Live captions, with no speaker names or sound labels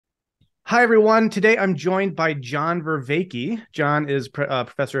Hi, everyone. Today I'm joined by John Vervaeke. John is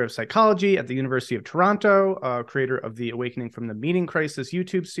professor of psychology at the University of Toronto, creator of the Awakening from the Meaning Crisis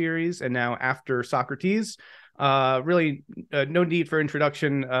YouTube series, and now After Socrates. Really, no need for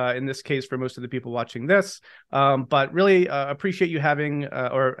introduction in this case for most of the people watching this, but really appreciate you having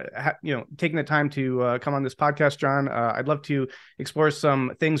taking the time to come on this podcast, John. I'd love to explore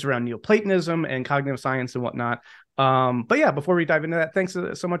some things around Neoplatonism and cognitive science and whatnot. But yeah, before we dive into that, thanks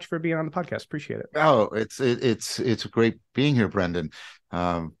so much for being on the podcast. Appreciate it. Oh, it's great being here, Brendan.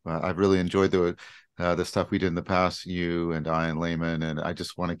 I've really enjoyed the stuff we did in the past, you and I and Layman, and I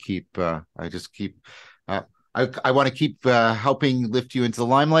just want to keep I want to keep helping lift you into the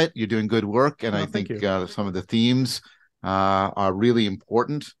limelight. You're doing good work, and I Thank think you. some of the themes are really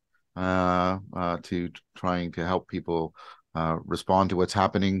important to trying to help people respond to what's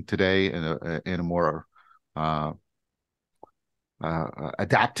happening today in a more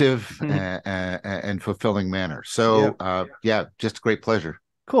adaptive and fulfilling manner. So, yeah, just a great pleasure.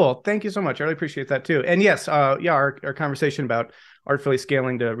 Cool. Thank you so much. I really appreciate that too. And yes, our conversation about artfully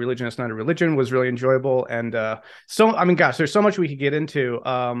scaling to religion is not a religion was really enjoyable. And gosh, there's so much we could get into.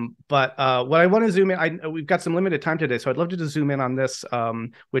 But what I want to zoom in, we've got some limited time today, so I'd love to just zoom in on this,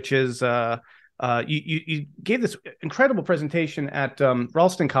 which is you gave this incredible presentation at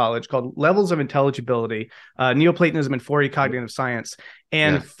Ralston College called Levels of Intelligibility, Neoplatonism and Fourier Cognitive Science.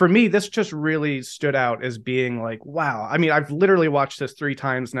 And for me, this just really stood out as being like, wow. I mean, I've literally watched this 3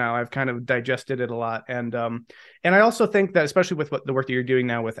 times now. I've kind of digested it a lot. And I also think that, especially with the work that you're doing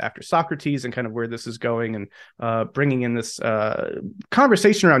now with After Socrates and kind of where this is going and bringing in this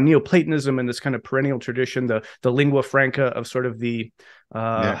conversation around Neoplatonism and this kind of perennial tradition, the lingua franca of sort of the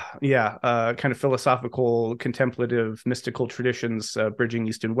kind of philosophical, contemplative, mystical traditions, bridging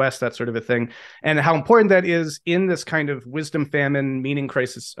East and West, that sort of a thing, and how important that is in this kind of wisdom famine, meaning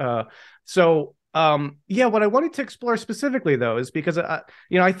crisis. What I wanted to explore specifically, though, is because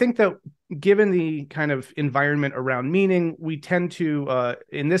I think that given the kind of environment around meaning, we tend to,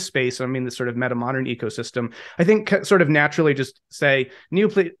 in this space, I mean, this sort of metamodern ecosystem, I think sort of naturally just say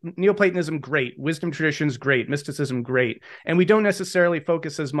Neoplatonism, great, wisdom traditions, great, mysticism, great. And we don't necessarily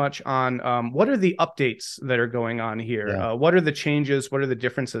focus as much on what are the updates that are going on here? What are the changes? What are the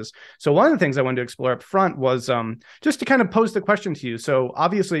differences? So one of the things I wanted to explore up front was just to kind of pose the question to you. So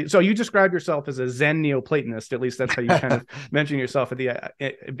obviously, so you describe yourself as a Zen Neoplatonist, at least that's how you kind of mention yourself at the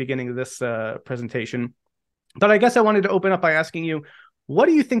beginning of this presentation. But I guess I wanted to open up by asking you, what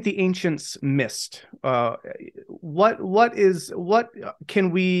do you think the ancients missed? What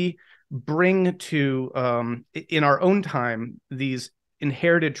can we bring to in our own time these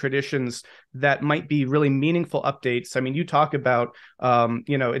inherited traditions that might be really meaningful updates? I mean, you talk about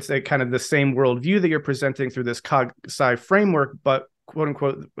it's a kind of the same worldview that you're presenting through this cog-sci framework, but quote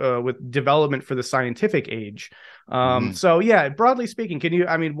unquote with development for the scientific age. So yeah, broadly speaking,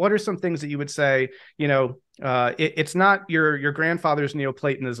 what are some things that you would say, it's not your grandfather's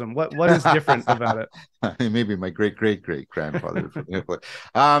Neoplatonism. What is different about it? Maybe my great grandfather.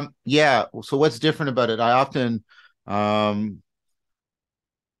 So what's different about it? I often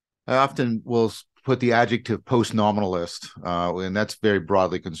will put the adjective post-nominalist, and that's very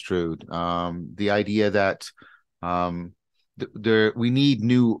broadly construed. The idea that we need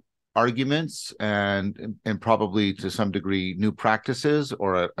new arguments and probably to some degree new practices,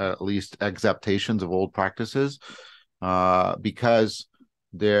 or at least acceptations of old practices, because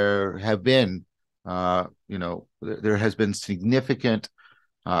there have been there has been significant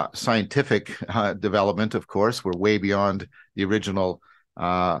scientific development. Of course, we're way beyond the original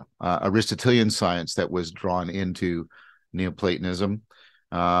Aristotelian science that was drawn into Neoplatonism.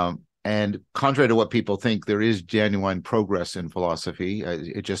 And contrary to what people think, there is genuine progress in philosophy.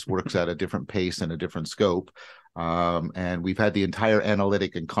 It just works at a different pace and a different scope. And we've had the entire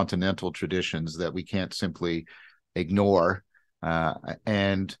analytic and continental traditions that we can't simply ignore.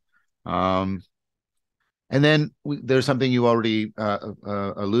 And then there's something you already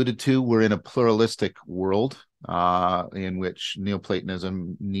alluded to. We're in a pluralistic world in which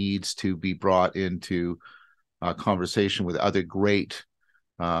Neoplatonism needs to be brought into conversation with other great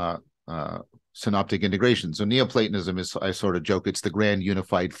synoptic integration. So Neoplatonism is, I sort of joke, it's the grand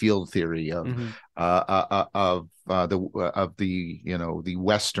unified field theory of the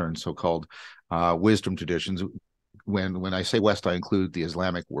Western so-called wisdom traditions. When I say West, I include the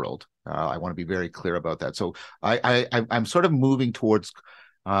Islamic world. I want to be very clear about that. So I'm sort of moving towards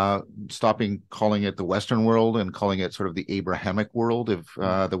stopping calling it the Western world and calling it sort of the Abrahamic world, of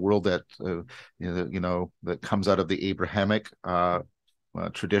the world that that comes out of the Abrahamic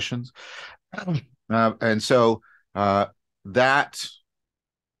traditions. And so that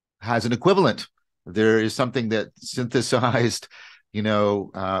has an equivalent. There is something that synthesized,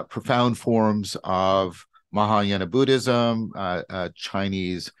 profound forms of Mahayana Buddhism,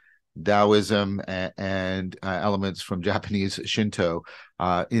 Chinese Taoism, and elements from Japanese Shinto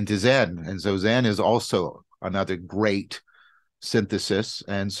into Zen. And so Zen is also another great synthesis.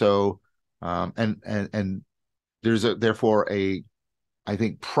 And so, and there's therefore I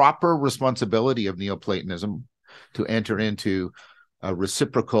think, proper responsibility of Neoplatonism to enter into a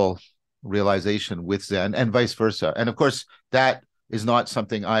reciprocal realization with Zen and vice versa. And of course, that is not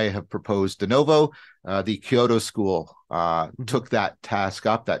something I have proposed de novo. The Kyoto school took that task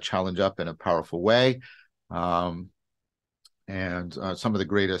up, that challenge up in a powerful way. And some of the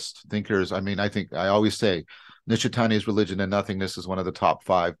greatest thinkers, I think I always say Nishitani's Religion and Nothingness is one of the top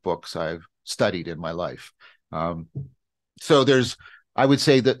 5 books I've studied in my life. So I would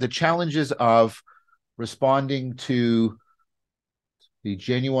say that the challenges of responding to the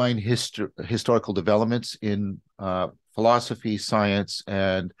genuine historical developments in philosophy, science,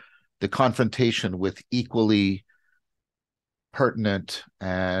 and the confrontation with equally pertinent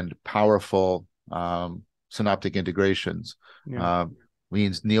and powerful synoptic integrations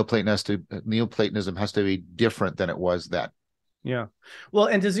means Neoplatonism has to be different than it was then. Yeah. Well,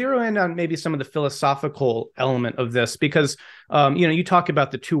 and to zero in on maybe some of the philosophical element of this, because, you talk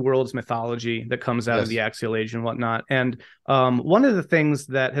about the two worlds mythology that comes out of the Axial Age and whatnot. And one of the things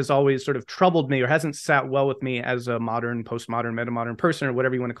that has always sort of troubled me or hasn't sat well with me as a modern, postmodern, metamodern person, or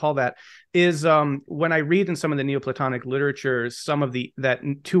whatever you want to call that, is when I read in some of the Neoplatonic literature, some of that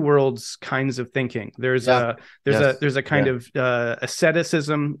two worlds kinds of thinking. There's a kind of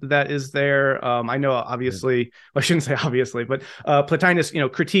asceticism that is there. I know, obviously, I shouldn't say obviously, but Plotinus,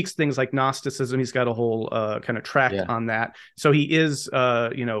 critiques things like Gnosticism. He's got a whole kind of tract on that. So he is,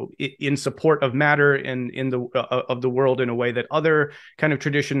 in support of matter and in the of the world in a way that other kind of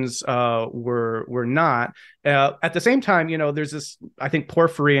traditions were not. At the same time, there's this, I think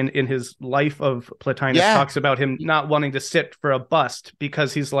Porphyry in his Life of Plotinus talks about him not wanting to sit for a bust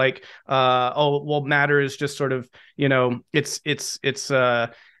because he's like, matter is just sort of, it's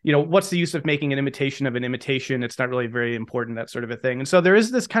what's the use of making an imitation of an imitation? It's not really very important, that sort of a thing. And so there is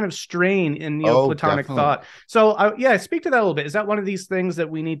this kind of strain in Neoplatonic thought. So speak to that a little bit. Is that one of these things that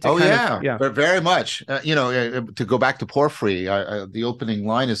we need to but very much, to go back to Porphyry, the opening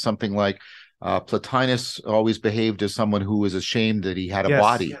line is something like, Plotinus always behaved as someone who was ashamed that he had a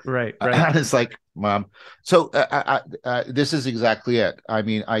body. Right. It's like, so this is exactly it. I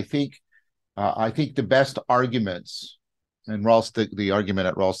think the best arguments, and Ralston, the argument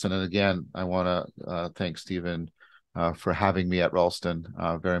at Ralston, and again, I want to thank Stephen for having me at Ralston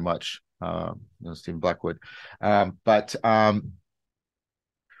very much, Stephen Blackwood. But I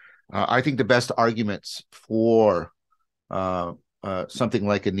think the best arguments for something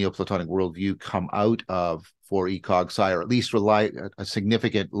like a Neoplatonic worldview come out of 4e cog sci, or at least a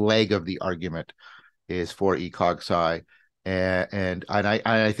significant leg of the argument is 4e cog sci, and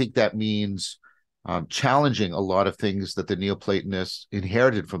I think that means challenging a lot of things that the Neoplatonists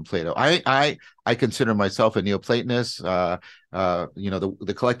inherited from Plato. I consider myself a Neoplatonist.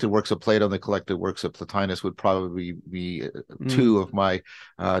 The collected works of Plato and the collected works of Plotinus would probably be two of my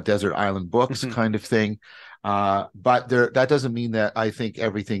desert island books, kind of thing. But that doesn't mean that I think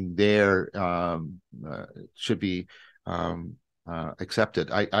everything there should be accepted.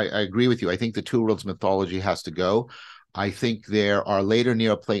 I agree with you. I think the two worlds mythology has to go. I think there are later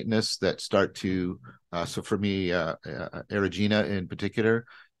Neoplatonists that start to, so for me, Erigena in particular,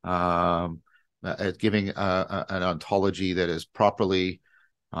 at giving an ontology that is properly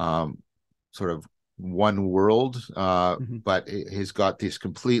sort of one world, but it has got this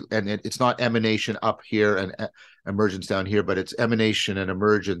complete, and it's not emanation up here and emergence down here, but it's emanation and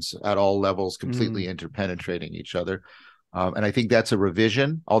emergence at all levels, completely interpenetrating each other. And I think that's a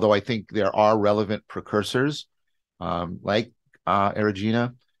revision, although I think there are relevant precursors, like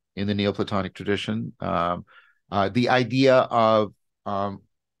Erigena in the Neoplatonic tradition. The idea of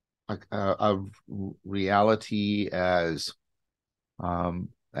reality as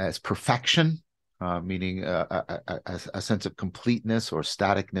perfection, meaning a sense of completeness or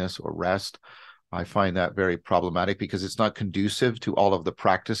staticness or rest. I find that very problematic because it's not conducive to all of the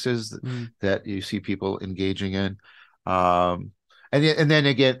practices that you see people engaging in. And then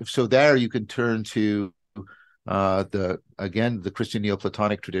again, so there you can turn to the Christian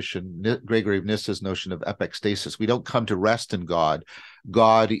Neoplatonic tradition, Gregory of Nyssa's notion of epextasis. We don't come to rest in God.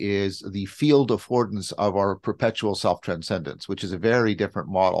 God is the field affordance of our perpetual self-transcendence, which is a very different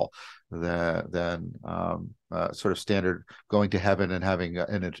model than sort of standard going to heaven and having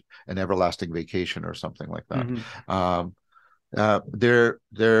an everlasting vacation or something like that.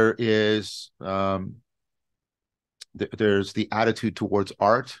 There is there's the attitude towards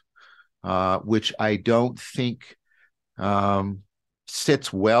art, which I don't think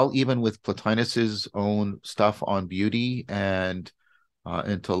sits well even with Plotinus's own stuff on beauty and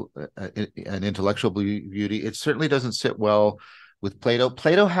intellectual beauty. It certainly doesn't sit well with Plato.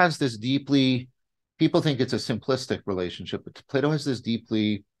 Plato has this deeply, people think it's a simplistic relationship, but Plato has this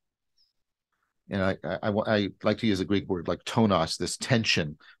deeply, and I like to use a Greek word like tonos, this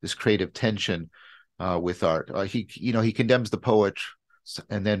tension, this creative tension with art. He condemns the poet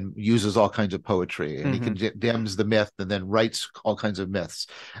and then uses all kinds of poetry, and he condemns the myth and then writes all kinds of myths.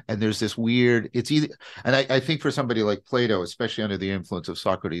 And there's this weird, it's either, and I think for somebody like Plato, especially under the influence of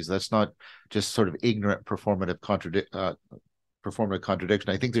Socrates, that's not just sort of ignorant performative contradiction.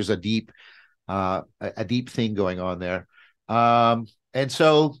 I think there's a deep thing going on there. And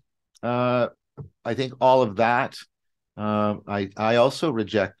so I think all of that, I also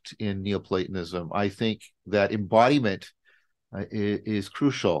reject in Neoplatonism. I think that embodiment is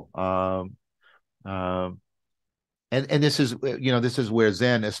crucial. And this is, this is where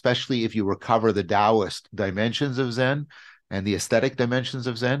Zen, especially if you recover the Taoist dimensions of Zen and the aesthetic dimensions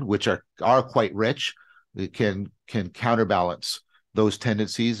of Zen, which are quite rich, it can counterbalance those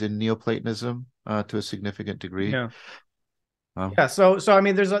tendencies in Neoplatonism to a significant degree. Yeah. Yeah, so I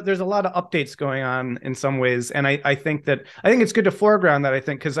mean, there's a lot of updates going on in some ways, and I think it's good to foreground that. I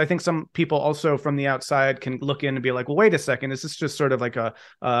think because I think some people also from the outside can look in and be like, well, wait a second, is this just sort of like a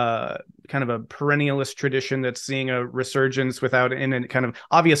kind of a perennialist tradition that's seeing a resurgence without, and it kind of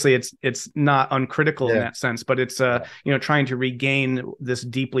obviously it's not uncritical in that sense, but it's trying to regain this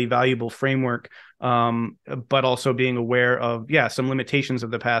deeply valuable framework, but also being aware of some limitations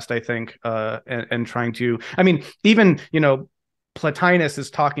of the past, I think, and trying to, I mean, even Plotinus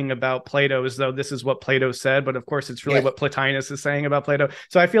is talking about Plato as though this is what Plato said, but of course it's really what Plotinus is saying about Plato.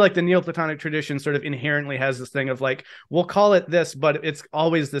 So I feel like the Neoplatonic tradition sort of inherently has this thing of like, we'll call it this, but it's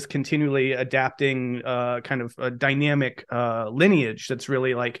always this continually adapting kind of a dynamic lineage that's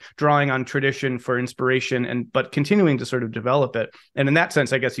really like drawing on tradition for inspiration but continuing to sort of develop it. And in that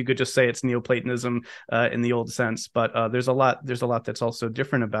sense, I guess you could just say it's Neoplatonism in the old sense, but there's a lot that's also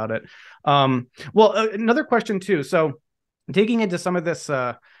different about it. Another question too. So digging into some of this,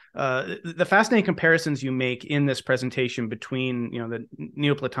 the fascinating comparisons you make in this presentation between, the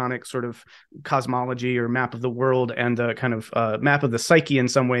Neoplatonic sort of cosmology or map of the world and the kind of map of the psyche in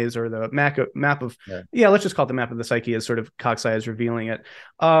some ways, or the map of, let's just call it the map of the psyche as sort of Coxeye is revealing it.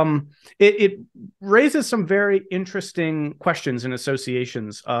 It raises some very interesting questions and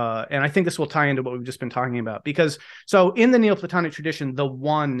associations. And I think this will tie into what we've just been talking about, because so in the Neoplatonic tradition, the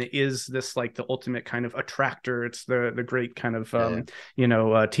one is this like the ultimate kind of attractor. It's the great kind of,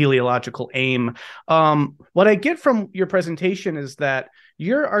 teleological aim. What I get from your presentation is that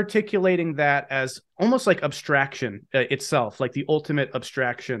you're articulating that as almost like abstraction itself, like the ultimate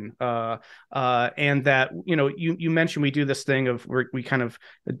abstraction, and that you mentioned we do this thing of we kind of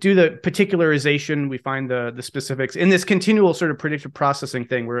do the particularization, we find the specifics in this continual sort of predictive processing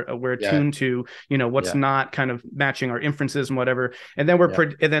thing. We're attuned to what's not kind of matching our inferences and whatever, and then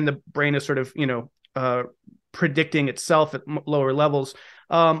and then the brain is sort of predicting itself at lower levels.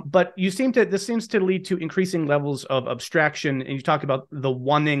 But this seems to lead to increasing levels of abstraction. And you talk about the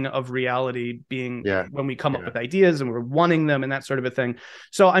wanting of reality being when we come up with ideas and we're wanting them and that sort of a thing.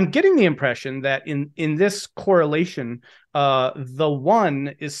 So I'm getting the impression that in this correlation, the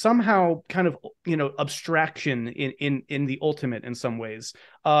one is somehow kind of, abstraction in the ultimate in some ways.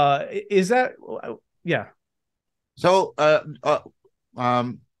 Is that, So,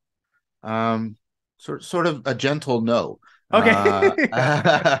 sort of a gentle no.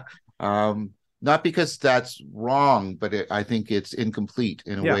 Okay. Not because that's wrong, but I think it's incomplete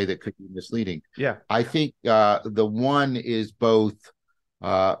in a way that could be misleading. Yeah. I think the one is both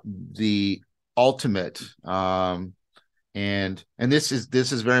the ultimate, and this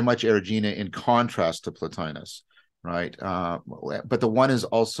is very much Erigena in contrast to Plotinus, right? But the one is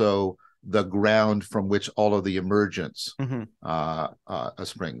also the ground from which all of the emergence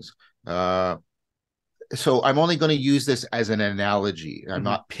springs. So I'm only going to use this as an analogy. I'm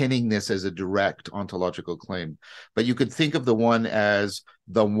not pinning this as a direct ontological claim, but you could think of the one as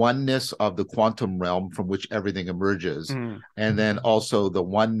the oneness of the quantum realm from which everything emerges, and then also the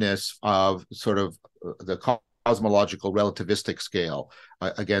oneness of sort of the cosmological relativistic scale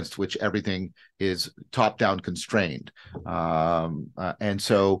against which everything is top-down constrained. And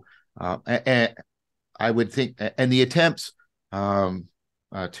so I would think, and the attempts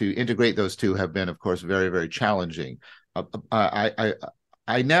to integrate those two have been, of course, very, very challenging. I'm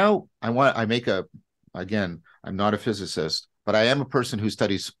not a physicist, but but I am a person who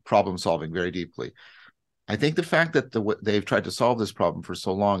studies problem solving very deeply. I think the fact that they've tried to solve this problem for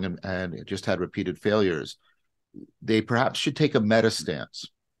so long and it just had repeated failures, they perhaps should take a meta stance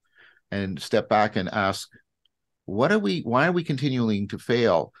and step back and ask, why are we continuing to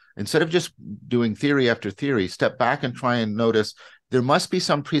fail? Instead of just doing theory after theory, step back and try and notice there must be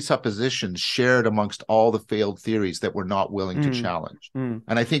some presuppositions shared amongst all the failed theories that we're not willing to challenge. And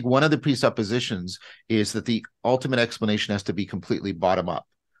I think one of the presuppositions is that the ultimate explanation has to be completely bottom up.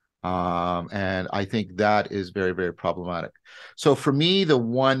 And I think that is very, very problematic. So for me, the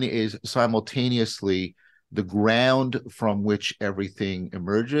one is simultaneously the ground from which everything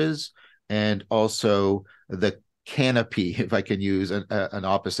emerges, and also the canopy, if I can use an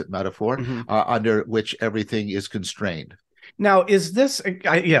opposite metaphor, under which everything is constrained. Now, is this,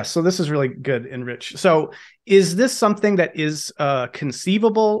 so this is really good and rich. So is this something that is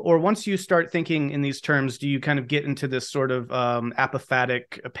conceivable, or once you start thinking in these terms, do you kind of get into this sort of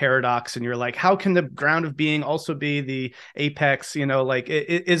apophatic paradox, and you're like, how can the ground of being also be the apex? Like,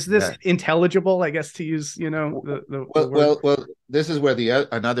 is this intelligible, I guess, to use, the word? Well, this is where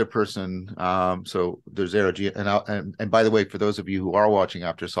another person, so there's Erigena, and by the way, for those of you who are watching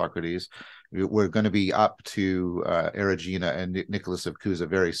After Socrates, we're going to be up to Erigena and Nicholas of Cusa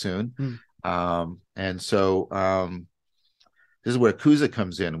very soon. And so this is where Cusa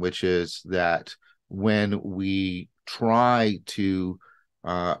comes in, which is that when we try to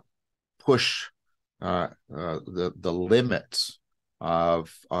push the limits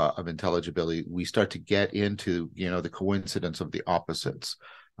of intelligibility, we start to get into the coincidence of the opposites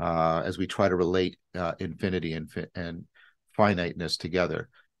as we try to relate infinity and finiteness together.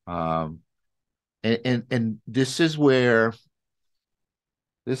 And this is where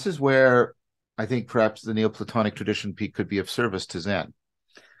I think perhaps the Neoplatonic tradition could be of service to Zen.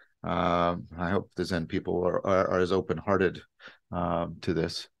 I hope the Zen people are as open-hearted to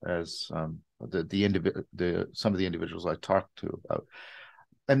this as some of the individuals I talked to about.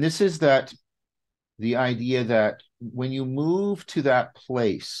 And this is that the idea that when you move to that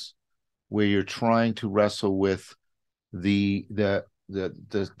place where you're trying to wrestle with the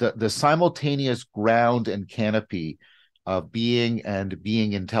simultaneous ground and canopy of being and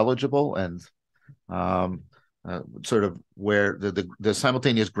being intelligible, and sort of where the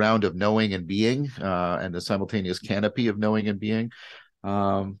simultaneous ground of knowing and being, and the simultaneous canopy of knowing and being,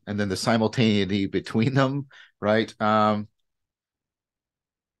 and then the simultaneity between them, right?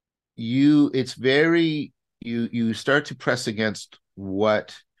 You start to press against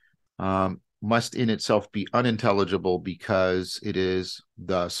what must in itself be unintelligible, because it is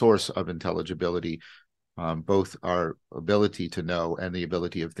the source of intelligibility, both our ability to know and the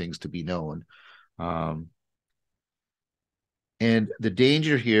ability of things to be known. And the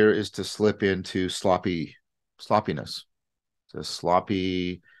danger here is to slip into sloppiness, to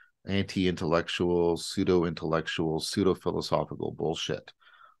sloppy, anti-intellectual, pseudo-intellectual, pseudo-philosophical bullshit.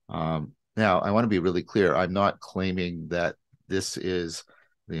 Now, I want to be really clear. I'm not claiming that this is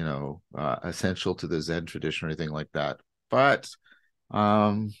essential to the Zen tradition or anything like that. But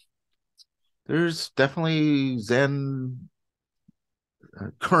there's definitely Zen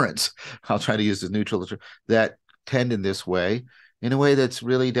currents, I'll try to use the neutral, that tend in this way, in a way that's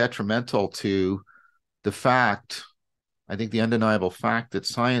really detrimental to the fact, I think the undeniable fact, that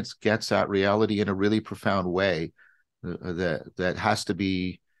science gets at reality in a really profound way that has to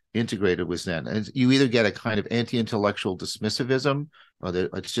be integrated with Zen. And you either get a kind of anti-intellectual dismissivism, or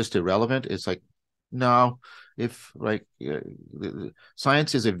that it's just irrelevant. It's like, no,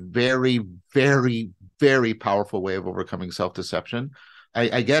 science is a very, very, very powerful way of overcoming self-deception.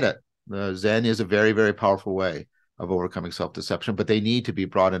 I get it. Zen is a very, very powerful way of overcoming self-deception, but they need to be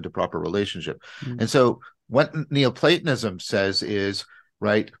brought into proper relationship. And so what Neoplatonism says is,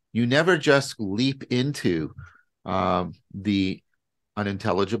 right, you never just leap into the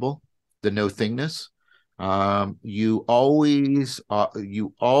unintelligible, the no-thingness. You always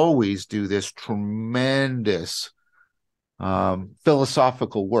do this tremendous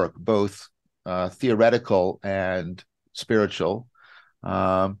philosophical work, both theoretical and spiritual,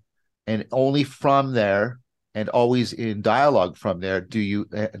 and only from there, and always in dialogue from there, do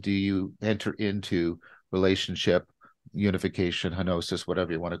you enter into relationship, unification, henosis,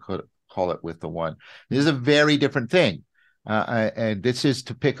 whatever you want to call it, with the one. This is a very different thing. And this is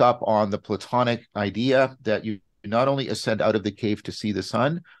to pick up on the Platonic idea that you not only ascend out of the cave to see the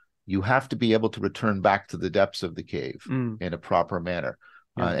sun, you have to be able to return back to the depths of the cave in a proper manner.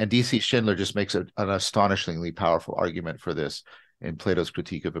 And D.C. Schindler just makes an astonishingly powerful argument for this in Plato's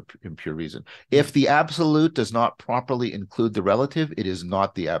Critique of Impure Reason. If the absolute does not properly include the relative, it is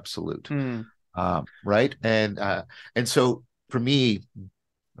not the absolute. Right? And so for me,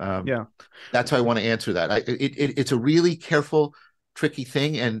 that's how I want to answer that. It's a really careful, tricky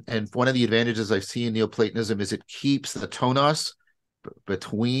thing, and one of the advantages I see in Neoplatonism is it keeps the tonos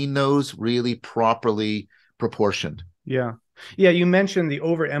between those really properly proportioned. Yeah. You mentioned the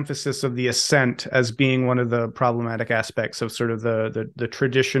overemphasis of the ascent as being one of the problematic aspects of sort of the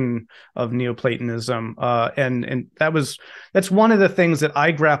tradition of Neoplatonism, and that's one of the things that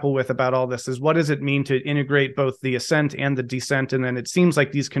I grapple with about all this is what does it mean to integrate both the ascent and the descent, and then it seems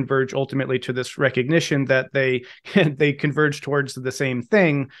like these converge ultimately to this recognition that they converge towards the same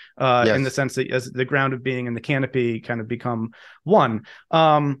thing, Yes. in the sense that as the ground of being and the canopy kind of become one.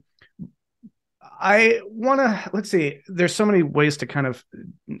 I want to, let's see, there's so many ways to kind of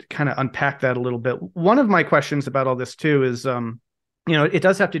unpack that a little bit. One of my questions about all this too is, it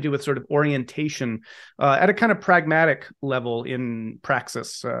does have to do with sort of orientation at a kind of pragmatic level in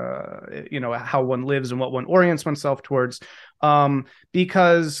praxis, how one lives and what one orients oneself towards,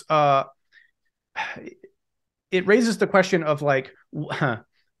 because it raises the question of like,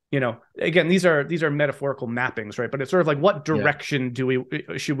 again, these are metaphorical mappings, right? But it's sort of like, what direction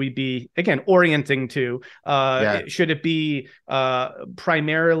should we be, again, orienting to? Should it be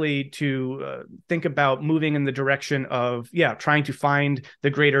primarily to think about moving in the direction of, trying to find the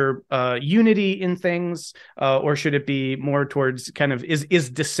greater unity in things? Or should it be more towards kind of, is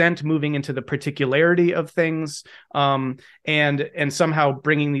descent moving into the particularity of things? And somehow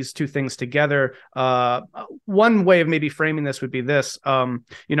bringing these two things together. One way of maybe framing this would be this,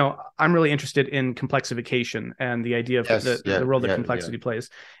 I'm really interested in complexification and the idea of the role that complexity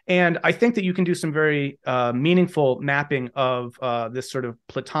plays. And I think that you can do some very meaningful mapping of this sort of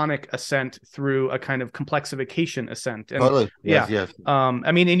Platonic ascent through a kind of complexification ascent. And totally. Yes.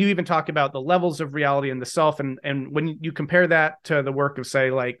 And you even talk about the levels of reality and the self. And when you compare that to the work of, say,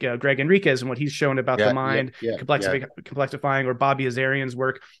 like Greg Enriquez and what he's shown about the mind, complexifying, or Bobby Azarian's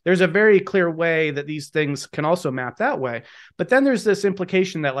work, there's a very clear way that these things can also map that way. But then there's this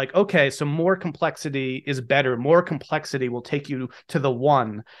implication that, like, okay, so more complexity is better. More complexity will take you to the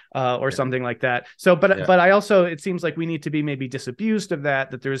one, or something like that. So, but I also, it seems like we need to be maybe disabused of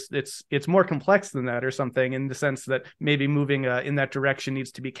that it's more complex than that, or something, in the sense that maybe moving in that direction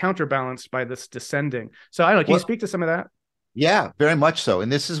needs to be counterbalanced by this descending. So I don't know. Can you speak to some of that? Yeah, very much so.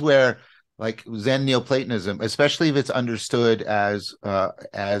 And this is where, like, Zen Neoplatonism, especially if it's understood as an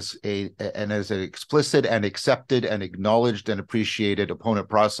explicit and accepted and acknowledged and appreciated opponent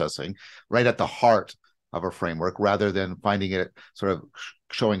processing, right at the heart of a framework, rather than finding it sort of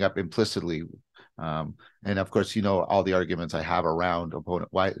showing up implicitly. And of course, all the arguments I have around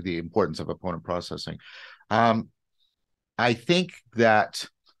why the importance of opponent processing. I think that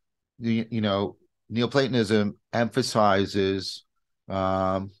Neoplatonism emphasizes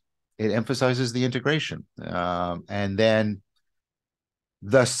the integration, and then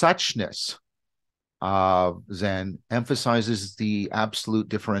the suchness of Zen emphasizes the absolute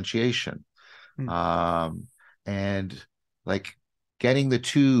differentiation, and like getting the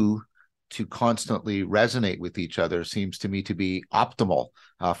two to constantly resonate with each other seems to me to be optimal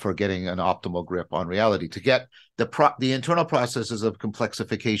for getting an optimal grip on reality, to get the internal processes of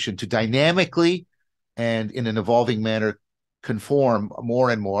complexification to dynamically and in an evolving manner conform more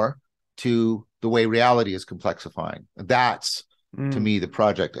and more to the way reality is complexifying. That's to me the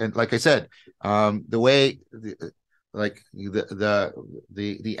project. And like I said, the way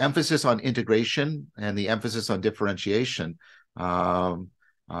the emphasis on integration and the emphasis on differentiation,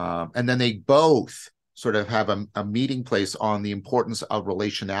 and then they both sort of have a meeting place on the importance of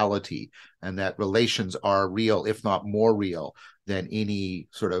relationality, and that relations are real, if not more real, than any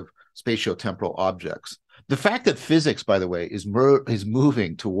sort of spatiotemporal objects. The fact that physics, by the way, is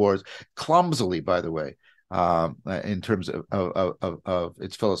moving towards, clumsily, by the way, in terms of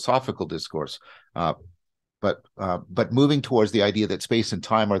its philosophical discourse, but moving towards the idea that space and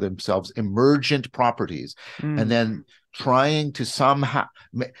time are themselves emergent properties, and then trying to somehow,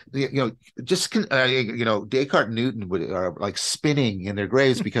 Descartes and Newton are like spinning in their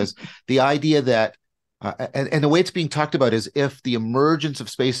graves, because the idea that and the way it's being talked about is if the emergence of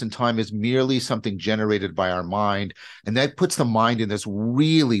space and time is merely something generated by our mind, and that puts the mind in this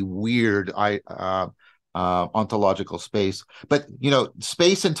really weird ontological space. But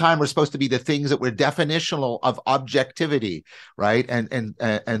space and time are supposed to be the things that were definitional of objectivity, right?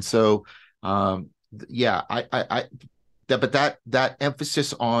 And so but that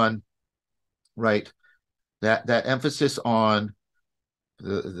emphasis on, right, that emphasis on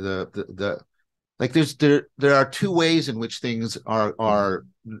the like, there are two ways in which things are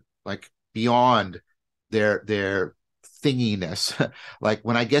like beyond their thinginess. Like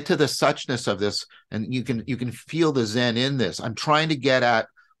when I get to the suchness of this, and you can feel the Zen in this. I'm trying to get at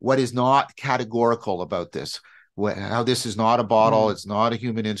what is not categorical about this. How this is not a bottle, it's not a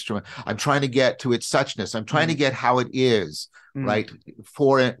human instrument. I'm trying to get to its suchness. I'm trying to get how it is, right,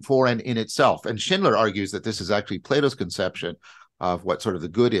 for and in itself. And Schindler argues that this is actually Plato's conception of what sort of the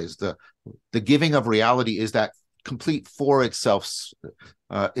good is. The giving of reality is that complete for itself,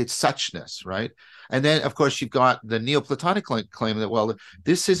 its suchness, right? And then, of course, you've got the Neoplatonic claim that, well,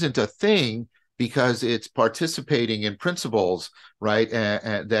 this isn't a thing because it's participating in principles, right?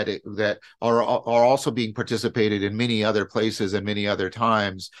 And that are also being participated in many other places and many other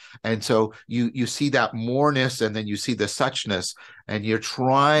times. And so you see that moreness, and then you see the suchness, and you're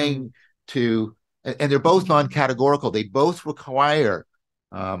trying to, and they're both non-categorical. They both require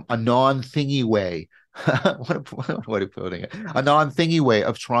a non-thingy way. what are putting it? A non-thingy way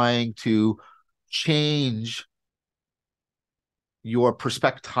of trying to change your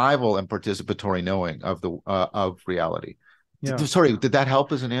perspectival and participatory knowing of the of reality. Yeah. Sorry, did that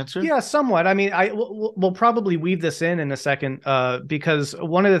help as an answer? Yeah, somewhat. I mean, we'll probably weave this in a second, because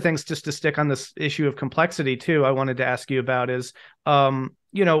one of the things, just to stick on this issue of complexity too, I wanted to ask you about is,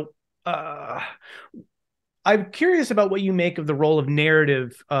 I'm curious about what you make of the role of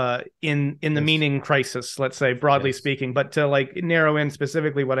narrative in the meaning crisis, let's say, broadly speaking. But to like narrow in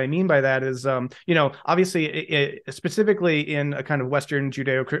specifically, what I mean by that is, obviously, specifically in a kind of Western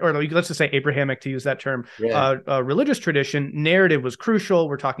Judeo, or let's just say Abrahamic, to use that term, religious tradition, narrative was crucial.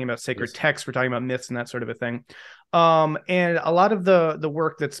 We're talking about sacred texts, we're talking about myths and that sort of a thing. And a lot of the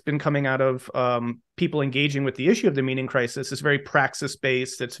work that's been coming out of people engaging with the issue of the meaning crisis is very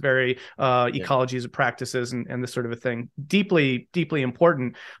praxis-based. It's very ecologies of practices and this sort of a thing. Deeply, deeply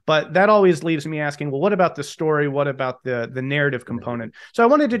important. But that always leaves me asking, well, what about the story? What about the narrative component? So I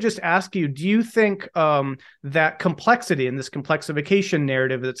wanted to just ask you, do you think that complexity and this complexification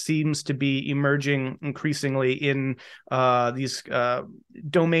narrative that seems to be emerging increasingly in these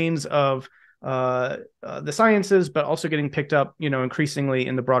domains of the sciences, but also getting picked up, increasingly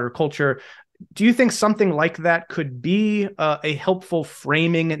in the broader culture, do you think something like that could be a helpful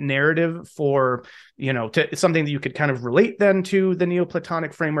framing narrative for, to something that you could kind of relate then to the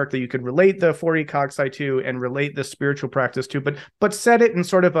Neoplatonic framework, that you could relate the four ecoxi to and relate the spiritual practice to, but set it in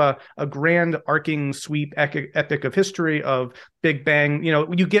sort of a grand arcing sweep epic of history of Big Bang?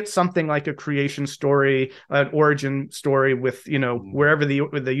 You get something like a creation story, an origin story with, wherever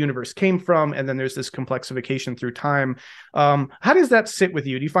the universe came from, and then there's this complexification through time. How does that sit with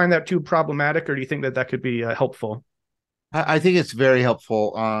you? Do you find that too problematic, or do you think that could be helpful? I think it's very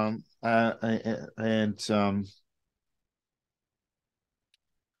helpful. I'm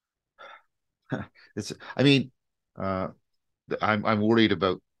worried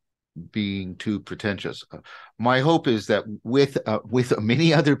about being too pretentious. My hope is that with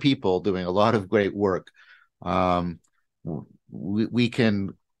many other people doing a lot of great work, we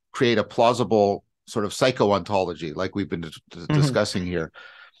can create a plausible sort of psycho-ontology like we've been discussing here.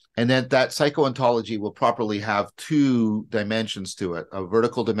 And then that psycho-ontology will properly have two dimensions to it: a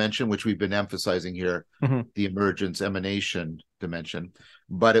vertical dimension, which we've been emphasizing here, the emergence emanation dimension,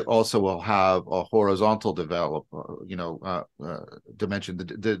 but it also will have a horizontal dimension,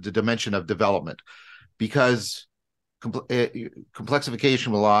 the dimension of development, because complexification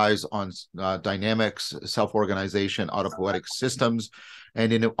relies on dynamics, self-organization, autopoietic systems.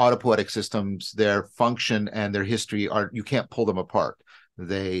 And in autopoietic systems, their function and their history you can't pull them apart.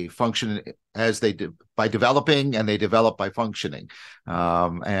 They function as they do by developing, and they develop by functioning.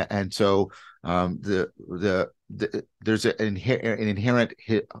 So there's an inherent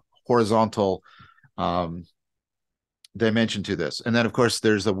horizontal dimension to this. And then, of course,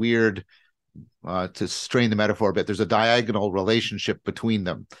 there's a weird, to strain the metaphor a bit, there's a diagonal relationship between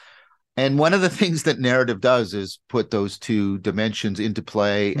them. And one of the things that narrative does is put those two dimensions into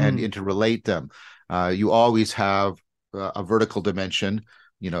play and interrelate them. You always have a vertical dimension,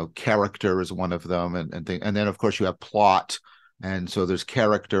 character is one of them, and then of course you have plot, and so there's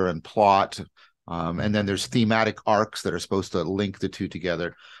character and plot, and then there's thematic arcs that are supposed to link the two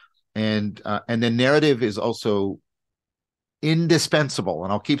together, and then narrative is also indispensable.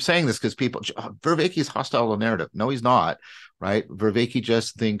 And I'll keep saying this because people, Vervaeke is hostile to narrative. No, he's not, right? Vervaeke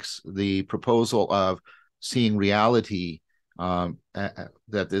just thinks the proposal of seeing reality, that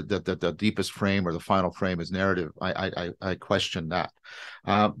the deepest frame or the final frame is narrative. I question that,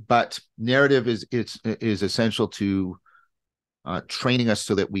 but narrative is essential to training us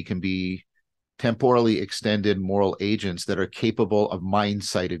so that we can be temporally extended moral agents that are capable of mind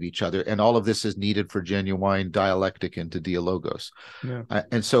sight of each other, and all of this is needed for genuine dialectic into dialogos.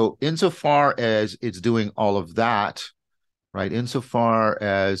 And so insofar as it's doing all of that, right? Insofar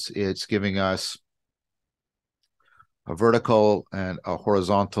as it's giving us a vertical and a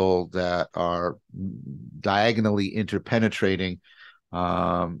horizontal that are diagonally interpenetrating,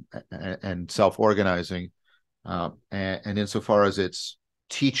 and self-organizing, and insofar as it's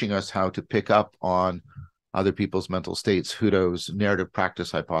teaching us how to pick up on other people's mental states, Hutto's narrative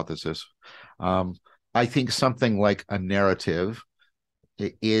practice hypothesis. I think something like a narrative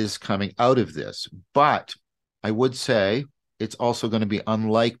is coming out of this, but I would say it's also going to be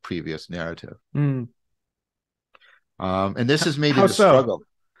unlike previous narrative. Mm. And this is maybe How the so? struggle.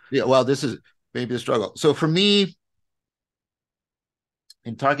 Yeah, well, this is maybe the struggle. So for me,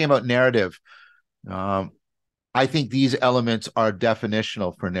 in talking about narrative, I think these elements are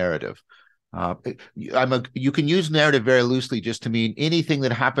definitional for narrative. You can use narrative very loosely just to mean anything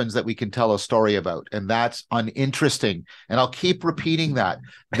that happens that we can tell a story about, and that's uninteresting. And I'll keep repeating that.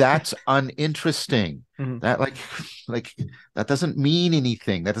 That's uninteresting. Mm-hmm. That like that doesn't mean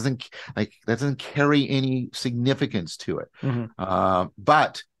anything. That doesn't carry any significance to it. Mm-hmm.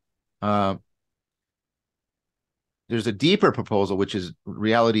 But there's a deeper proposal, which is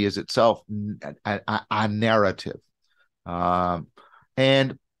reality is itself a narrative.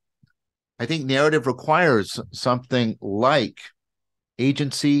 And I think narrative requires something like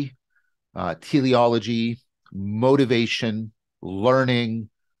agency, teleology, motivation, learning,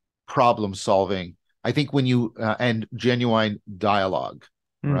 problem solving. I think when you and genuine dialogue,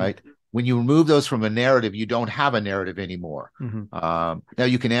 right? When you remove those from a narrative, you don't have a narrative anymore. Now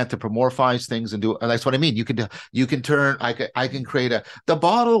you can anthropomorphize things and do. And that's what I mean. You can turn. I can create the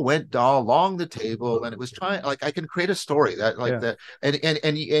bottle went along the table and it was trying. Like I can create a story that that, and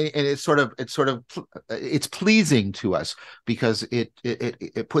it's pleasing to us because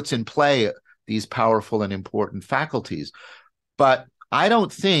it puts in play these powerful and important faculties. But I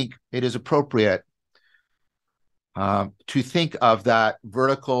don't think it is appropriate to think of that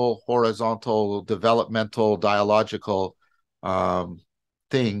vertical, horizontal, developmental, dialogical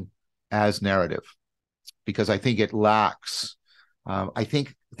thing as narrative, because I think it lacks. I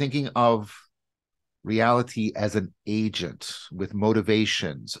think thinking of reality as an agent with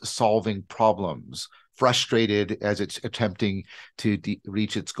motivations, solving problems, frustrated as it's attempting to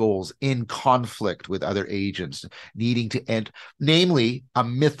reach its goals, in conflict with other agents, needing to end, namely a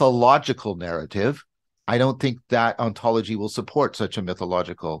mythological narrative. I don't think that ontology will support such a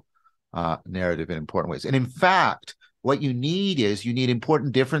mythological narrative in important ways. And in fact, what you need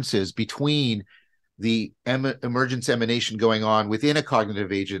important differences between the emergence emanation going on within a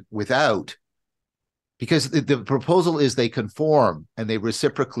cognitive agent without, because the proposal is they conform and they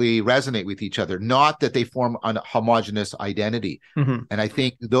reciprocally resonate with each other, not that they form a homogeneous identity. And I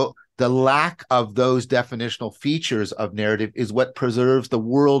think the lack of those definitional features of narrative is what preserves the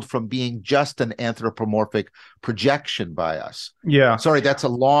world from being just an anthropomorphic projection by us. Yeah. Sorry, that's a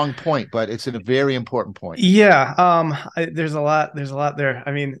long point, but it's a very important point. Yeah. There's a lot there.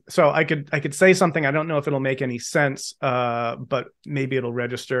 I mean, so I could say something. I don't know if it'll make any sense, but maybe it'll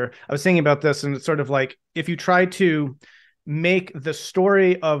register. I was thinking about this, and it's sort of like if you try to make the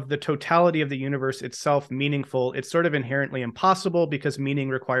story of the totality of the universe itself meaningful, it's sort of inherently impossible because meaning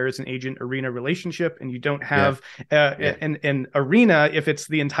requires an agent arena relationship, and you don't have an arena if it's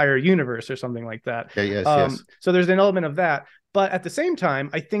the entire universe or something like that. Yes. So there's an element of that. But at the same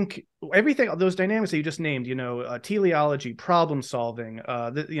time, I think everything, those dynamics that you just named, teleology, problem solving,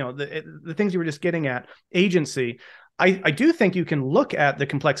 the things you were just getting at, agency, I do think you can look at the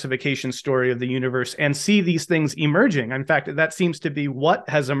complexification story of the universe and see these things emerging. In fact, that seems to be what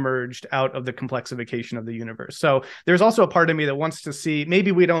has emerged out of the complexification of the universe. So there's also a part of me that wants to see,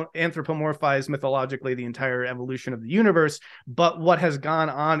 maybe we don't anthropomorphize mythologically the entire evolution of the universe, but what has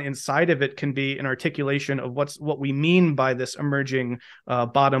gone on inside of it can be an articulation of what we mean by this emerging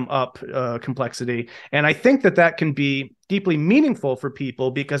bottom-up complexity. And I think that can be deeply meaningful for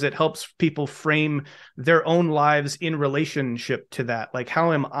people because it helps people frame their own lives in relationship to that. Like,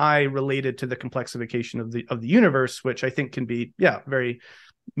 how am I related to the complexification of the universe, which I think can be, very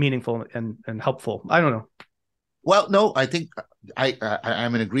meaningful and helpful. I don't know. Well, no, I think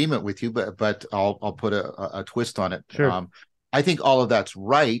I'm in agreement with you, but I'll put a twist on it. Sure. I think all of that's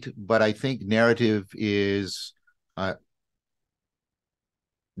right, but I think narrative is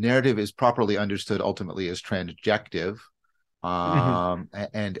properly understood ultimately as transjective, and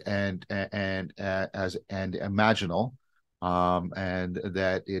imaginal, and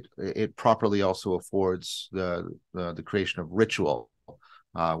that it properly also affords the creation of ritual,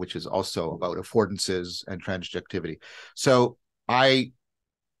 which is also about affordances and transjectivity. So I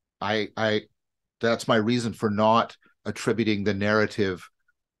that's my reason for not attributing the narrative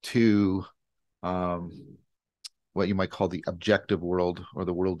to what you might call the objective world, or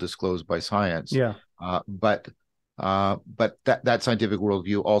the world disclosed by science. Yeah. But that scientific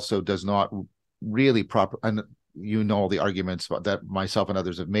worldview also does not really proper, and you know all the arguments about that myself and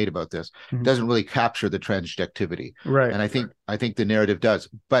others have made about this, doesn't really capture the transjectivity. Right. And I think the narrative does.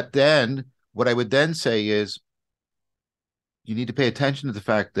 But then what I would then say is, you need to pay attention to the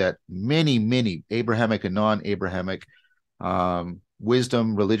fact that many Abrahamic and non-Abrahamic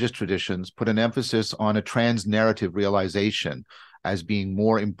wisdom, religious traditions put an emphasis on a trans-narrative realization as being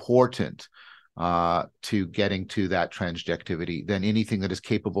more important to getting to that transjectivity than anything that is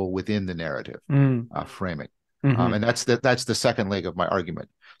capable within the narrative framing. And that's the second leg of my argument.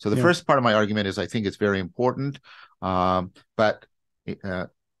 So the first part of my argument is, I think it's very important, but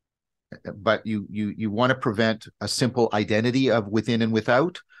you want to prevent a simple identity of within and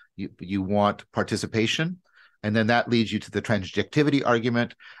without. You want participation, and then that leads you to the transjectivity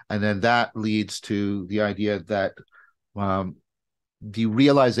argument, and then that leads to the idea that the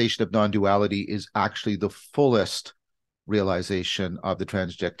realization of non-duality is actually the fullest realization of the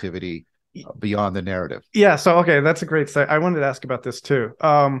transjectivity beyond the narrative. Yeah. So, okay, that's a great set. I wanted to ask about this too.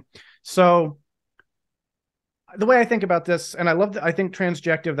 So the way I think about this, and I think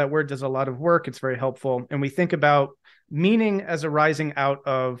transjective, that word does a lot of work. It's very helpful. And we think about meaning as arising out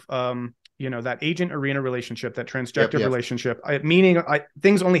of, that agent arena relationship, that transjective relationship.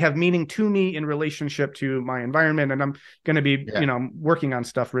 Things only have meaning to me in relationship to my environment. And I'm going to be, working on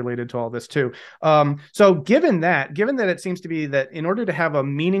stuff related to all this too. So given that it seems to be that in order to have a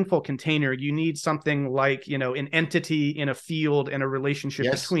meaningful container, you need something like, an entity in a field and a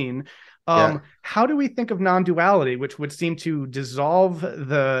relationship between. How do we think of non-duality, which would seem to dissolve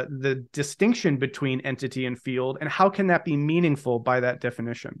the distinction between entity and field, and how can that be meaningful by that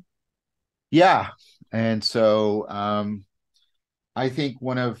definition? Yeah. And so I think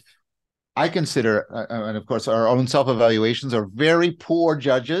I consider, and of course our own self-evaluations are very poor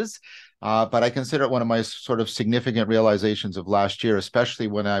judges, but I consider it one of my sort of significant realizations of last year, especially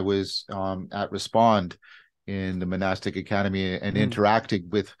when I was at Respond in the monastic academy and interacting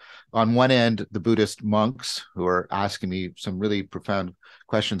with, on one end, the Buddhist monks who are asking me some really profound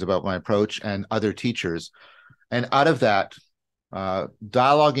questions about my approach, and other teachers. And out of that,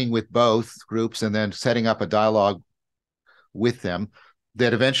 dialoguing with both groups and then setting up a dialogue with them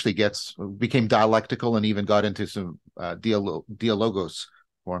that eventually became dialectical and even got into some dialogos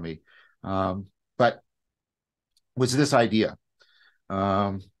for me. But was this idea.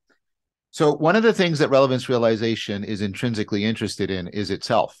 So one of the things that relevance realization is intrinsically interested in is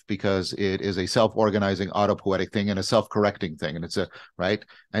itself, because it is a self-organizing autopoietic thing and a self-correcting thing. And it's right.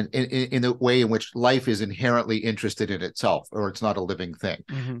 And in the way in which life is inherently interested in itself, or it's not a living thing.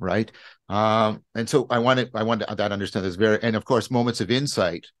 Right. And so I want that to understand this and of course, moments of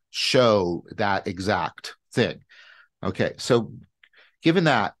insight show that exact thing. Okay. So given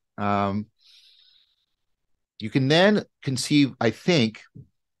that, you can then conceive, I think,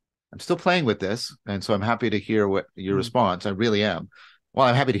 I'm still playing with this, and so I'm happy to hear what your response. I really am. Well,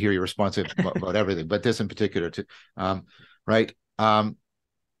 I'm happy to hear your response about everything, but this in particular, too. Right?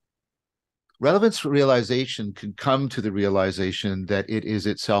 Relevance realization can come to the realization that it is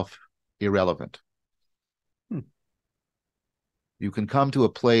itself irrelevant. You can come to a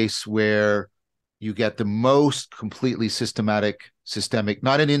place where you get the most completely systemic,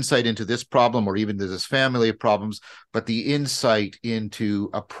 not an insight into this problem or even to this family of problems, but the insight into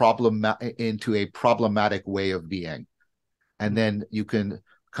a problematic way of being. And then you can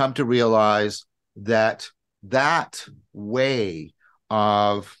come to realize that way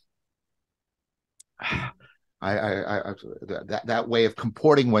of that way of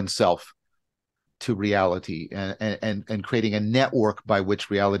comporting oneself to reality and creating a network by which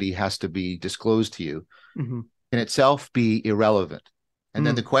reality has to be disclosed to you can itself be irrelevant. And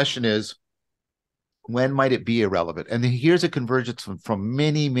then the question is, when might it be irrelevant? And then here's a convergence from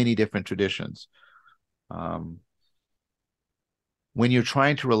many different traditions. When you're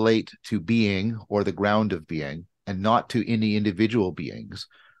trying to relate to being or the ground of being and not to any individual beings,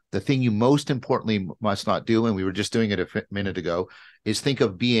 the thing you most importantly must not do, and we were just doing it a minute ago, is think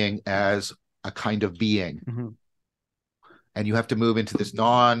of being as a kind of being. And you have to move into this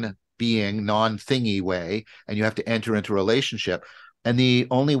non-being, non-thingy way, and you have to enter into a relationship. And the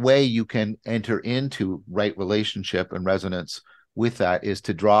only way you can enter into right relationship and resonance with that is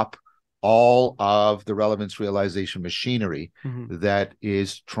to drop all of the relevance realization machinery that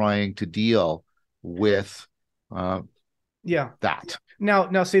is trying to deal with that.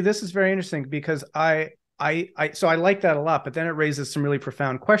 Now, see, this is very interesting, because so I like that a lot, but then it raises some really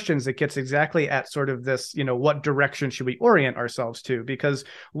profound questions. It gets exactly at sort of this, what direction should we orient ourselves to? Because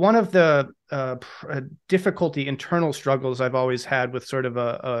one of the difficulty, internal struggles I've always had with sort of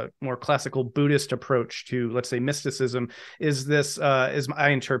a more classical Buddhist approach to, let's say, mysticism, is this, as I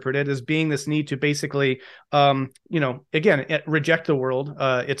interpret it, as being this need to basically, again, reject the world,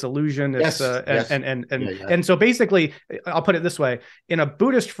 its illusion, its and so basically, I'll put it this way: in a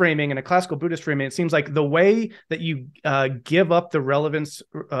Buddhist framing, in a classical Buddhist framing, it seems like the way that you give up the relevance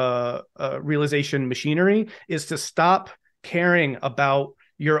realization machinery is to stop caring about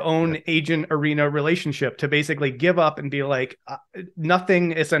your own agent arena relationship, to basically give up and be like,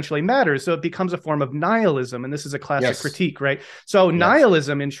 nothing essentially matters. So it becomes a form of nihilism. And this is a classic critique, right? So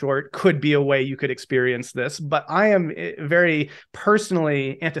nihilism, in short, could be a way you could experience this, but I am very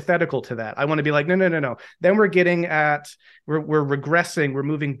personally antithetical to that. I want to be like, no. Then we're getting at, we're regressing, we're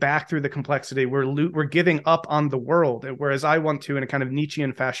moving back through the complexity, we're giving up on the world. Whereas I want to, in a kind of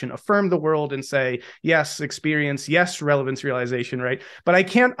Nietzschean fashion, affirm the world and say, yes, experience, yes, relevance realization, right? But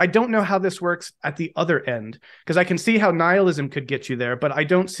I don't know how this works at the other end, because I can see how nihilism could get you there, but I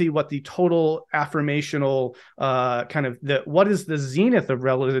don't see what the total affirmational what is the zenith of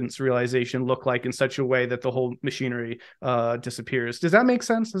relevance realization look like in such a way that the whole machinery disappears. Does that make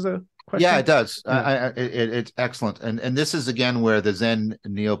sense as a question? Yeah, it does. It's excellent. And this is, again, where the Zen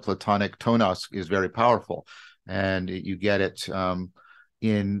Neoplatonic tonos is very powerful. And you get it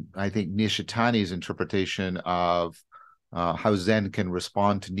in, I think, Nishitani's interpretation of how Zen can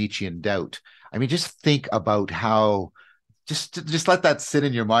respond to Nietzschean doubt. I mean, just think about how, just let that sit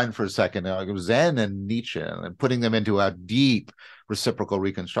in your mind for a second. Zen and Nietzsche, and putting them into a deep reciprocal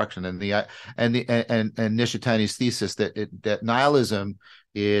reconstruction, and Nishitani's thesis that nihilism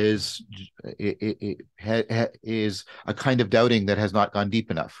is a kind of doubting that has not gone deep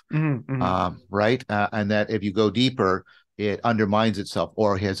enough, right? And that if you go deeper, it undermines itself,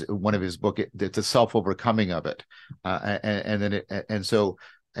 or has one of his book, it's a self-overcoming of it. And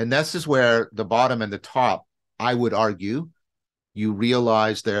this is where the bottom and the top, I would argue, you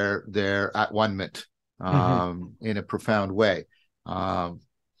realize their at one-ment in a profound way.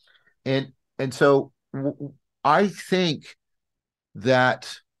 And so I think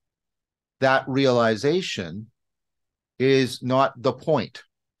that realization is not the point.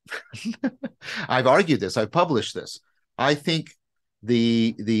 I've argued this, I've published this. I think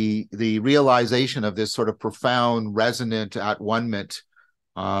the realization of this sort of profound, resonant at one-ment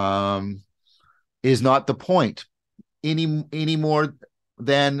is not the point any more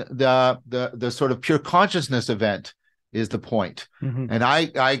than the sort of pure consciousness event is the point. And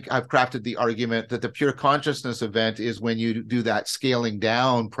I've crafted the argument that the pure consciousness event is when you do that scaling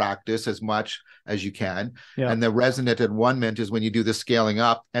down practice as much as you can, and the resonant at one-ment is when you do the scaling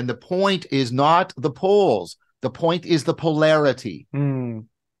up. And the point is not the poles. The point is the polarity.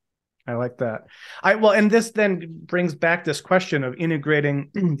 I like that. And this then brings back this question of integrating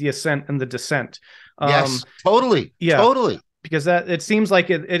the ascent and the descent. Yes, totally. Totally. Because that, it seems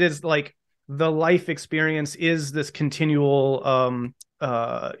like it is like the life experience is this continual,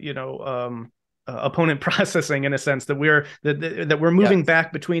 opponent processing, in a sense, that we're moving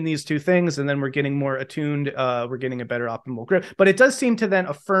back between these two things, and then we're getting more attuned. We're getting a better optimal grip. But it does seem to then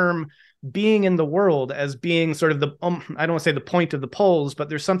affirm being in the world as being sort of the, I don't want to say the point of the poles, but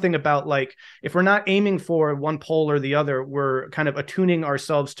there's something about, like, if we're not aiming for one pole or the other, we're kind of attuning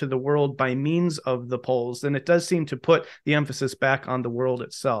ourselves to the world by means of the poles. Then it does seem to put the emphasis back on the world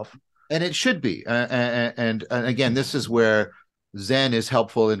itself. And it should be. And again, this is where Zen is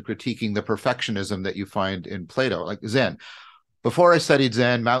helpful in critiquing the perfectionism that you find in Plato. Like Zen, before I studied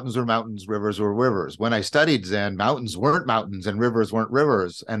Zen, mountains were mountains, rivers were rivers. When I studied Zen, mountains weren't mountains and rivers weren't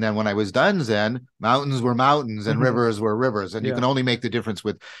rivers. And then when I was done Zen, mountains were mountains and rivers were rivers. And you can only make the difference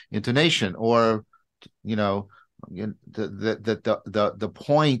with intonation, or, the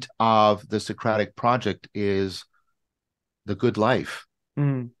point of the Socratic project is the good life,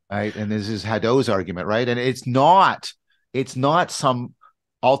 right? And this is Hadot's argument, right? And it's not some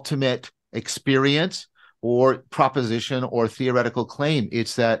ultimate experience or proposition or theoretical claim.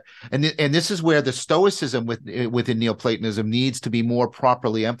 It's that, and this is where the Stoicism within Neoplatonism needs to be more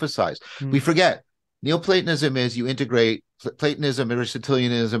properly emphasized. We forget Neoplatonism is you integrate Platonism,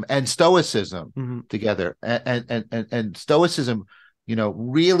 Aristotelianism, and Stoicism together, and Stoicism,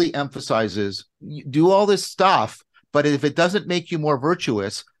 really emphasizes do all this stuff, but if it doesn't make you more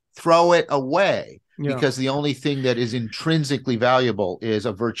virtuous, throw it away. Because the only thing that is intrinsically valuable is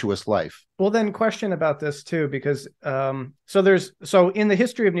a virtuous life. Well, then question about this too, because so in the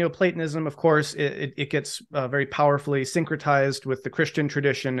history of Neoplatonism, of course, it gets very powerfully syncretized with the Christian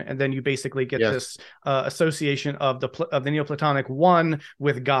tradition, and then you basically get this association of the Neoplatonic one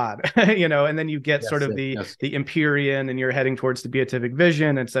with God, and then you get sort of the Empyrean, and you're heading towards the beatific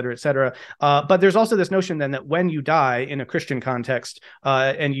vision, et cetera, et cetera. But there's also this notion then that when you die in a Christian context,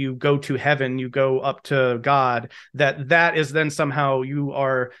 and you go to heaven, you go up to God, that is then somehow you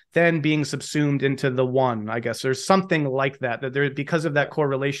are then being subsumed into the one. I guess there's something like that there, because of that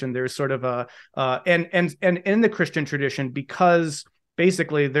correlation, there's sort of a and in the Christian tradition, because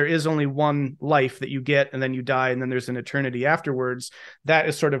basically there is only one life that you get, and then you die, and then there's an eternity afterwards. That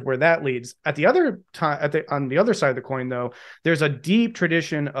is sort of where that leads. At the other time, on the other side of the coin, though, there's a deep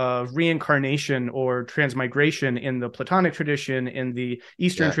tradition of reincarnation or transmigration in the Platonic tradition, in the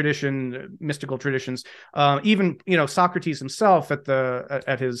Eastern tradition, mystical traditions. Even Socrates himself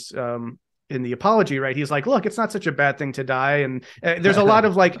at his in the Apology, right? He's like, look, it's not such a bad thing to die. And there's a lot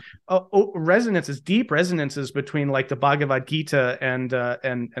of like deep resonances between like the Bhagavad Gita and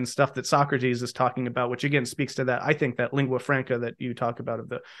stuff that Socrates is talking about, which again speaks to that, I think, that lingua franca that you talk about of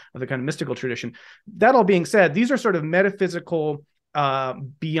the kind of mystical tradition. That all being said, these are sort of metaphysical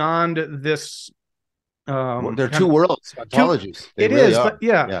beyond this. They're two worlds ontologies. It really is, are. But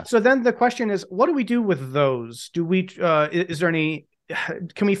yeah. So then the question is, what do we do with those? Do we is there any,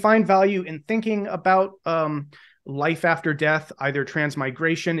 can we find value in thinking about life after death, either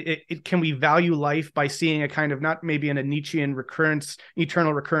transmigration? Can we value life by seeing a kind of, not maybe in a Nietzschean recurrence,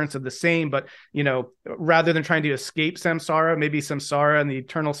 eternal recurrence of the same, but rather than trying to escape samsara, maybe samsara and the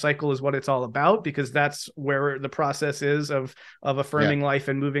eternal cycle is what it's all about, because that's where the process is of affirming life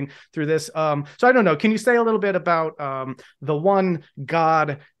and moving through this. So I don't know. Can you say a little bit about the one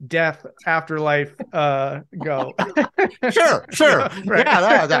God, death, afterlife, go? Sure. Right.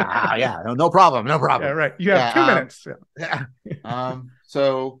 Yeah, no problem. Yeah, right. You have 2 minutes.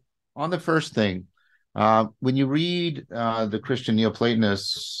 So on the first thing, when you read the Christian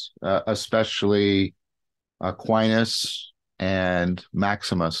Neoplatonists, especially Aquinas and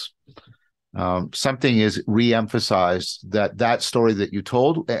Maximus, something is re-emphasized, that story that you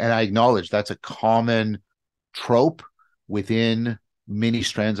told, and I acknowledge that's a common trope within many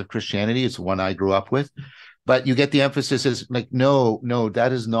strands of Christianity. It's one I grew up with. But you get the emphasis is like, no,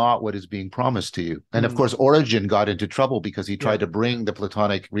 that is not what is being promised to you. And of course, Origen got into trouble because he tried to bring the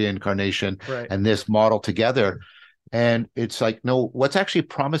Platonic reincarnation and this model together. And it's like, no, what's actually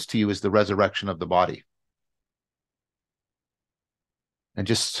promised to you is the resurrection of the body. And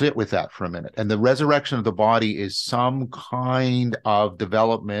just sit with that for a minute. And the resurrection of the body is some kind of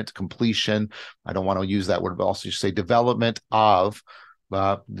development, completion. I don't want to use that word, but also just say development of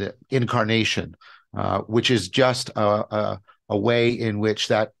the incarnation. Which is just a way in which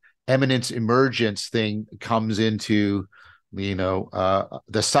that eminence emergence thing comes into, the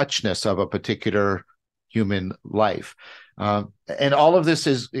suchness of a particular human life. And all of this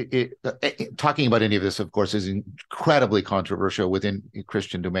is, talking about any of this, of course, is incredibly controversial within the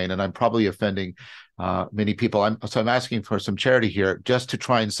Christian domain, and I'm probably offending many people. So I'm asking for some charity here, just to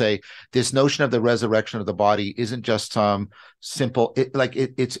try and say this notion of the resurrection of the body isn't just some simple. I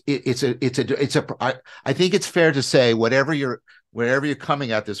think it's fair to say, wherever you're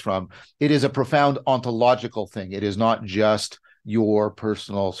coming at this from, it is a profound ontological thing. It is not just your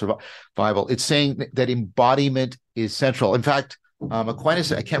personal survival. It's saying that embodiment is central. In fact,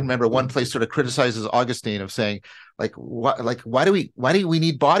 Aquinas, I can't remember, one place sort of criticizes Augustine of saying, why do we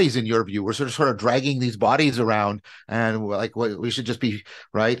need bodies in your view? We're sort of dragging these bodies around, and we should just be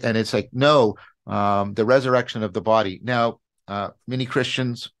right. And it's like, no, the resurrection of the body. Now, many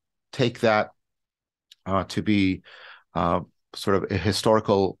Christians take that to be sort of a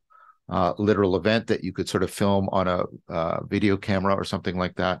historical literal event that you could sort of film on a video camera or something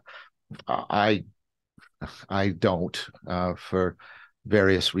like that. I don't, for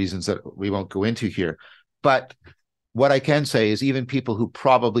various reasons that we won't go into here. But what I can say is even people who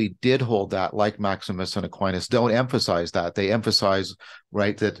probably did hold that, like Maximus and Aquinas, don't emphasize that. They emphasize,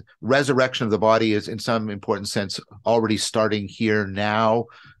 right, that resurrection of the body is in some important sense already starting here now.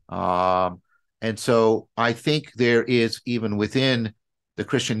 And so I think there is, even within the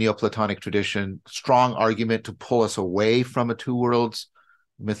Christian Neoplatonic tradition, strong argument to pull us away from a two worlds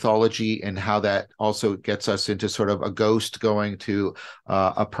mythology, and how that also gets us into sort of a ghost going to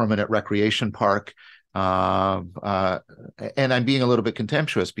a permanent recreation park. And I'm being a little bit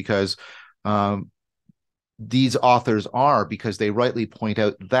contemptuous because these authors are, because they rightly point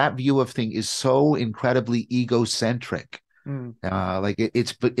out that view of thing is so incredibly egocentric. Like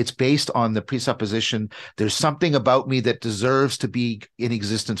it's based on the presupposition there's something about me that deserves to be in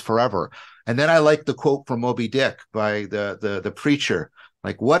existence forever. And then I like the quote from Moby Dick by the preacher,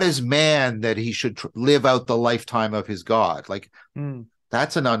 like, what is man that he should live out the lifetime of his God? Like,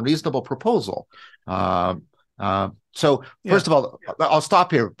 that's an unreasonable proposal. So first of all, I'll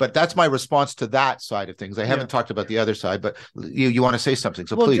stop here, but that's my response to that side of things. I haven't talked about the other side, but you want to say something,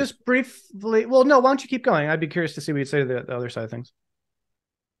 so please. Just briefly. Well, no, why don't you keep going? I'd be curious to see what you'd say to the other side of things.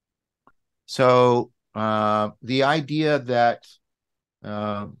 So the idea that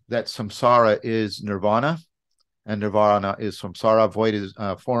samsara is nirvana, and nirvana is samsara, void is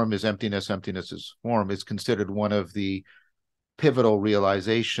form is emptiness, emptiness is form, is considered one of the pivotal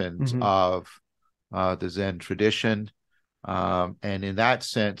realizations of the Zen tradition. And in that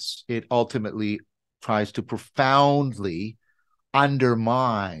sense, it ultimately tries to profoundly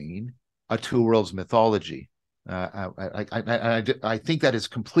undermine a two worlds mythology. I think that is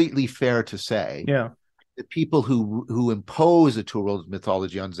completely fair to say. Yeah. The people who impose a two worlds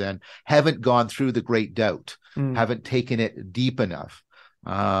mythology on Zen haven't gone through the great doubt, haven't taken it deep enough.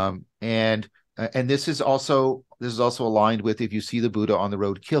 And this is also aligned with, if you see the Buddha on the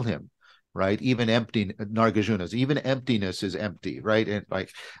road, kill him. Right, even empty Nargajunas, even emptiness is empty, right? And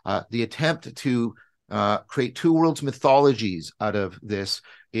like the attempt to create two worlds mythologies out of this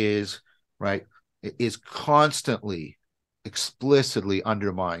is constantly, explicitly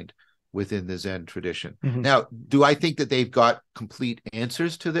undermined within the Zen tradition. Now, do I think that they've got complete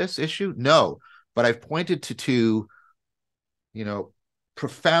answers to this issue? No, but I've pointed to two,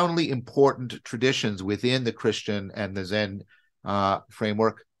 profoundly important traditions within the Christian and the Zen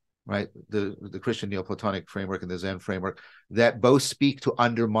framework. Right, the Christian Neoplatonic framework and the Zen framework, that both speak to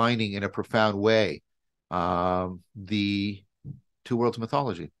undermining in a profound way the two worlds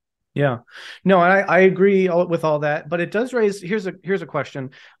mythology. Yeah, no, I agree with all that, but it does raise, here's a question.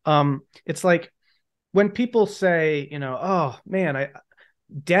 It's like when people say, oh man,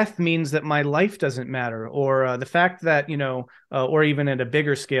 death means that my life doesn't matter, or the fact that, or even at a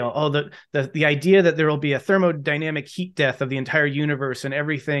bigger scale, the idea that there will be a thermodynamic heat death of the entire universe and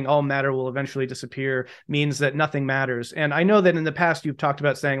everything, all matter will eventually disappear, means that nothing matters. And I know that in the past you've talked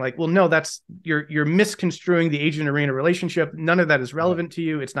about saying like, well, no, that's you're misconstruing the agent arena relationship. None of that is relevant to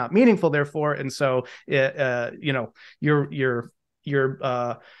you. It's not meaningful, therefore. And so,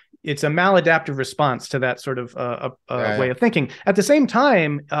 it's a maladaptive response to that sort of way of thinking. At the same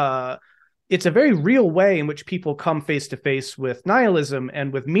time, it's a very real way in which people come face to face with nihilism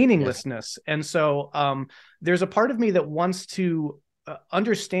and with meaninglessness. And so there's a part of me that wants to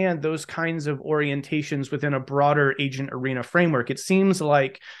understand those kinds of orientations within a broader agent arena framework. It seems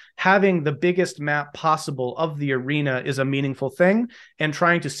like having the biggest map possible of the arena is a meaningful thing, and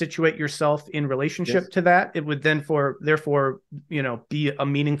trying to situate yourself in relationship to that, it would therefore be a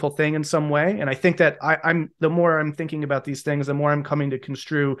meaningful thing in some way. And I think that I'm the more I'm thinking about these things, the more I'm coming to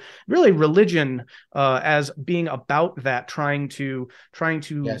construe really religion as being about that, trying to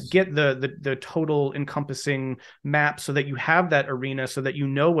get the total encompassing map so that you have that arena, so that you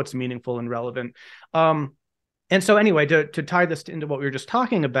know what's meaningful and relevant. And so anyway, to tie this into what we were just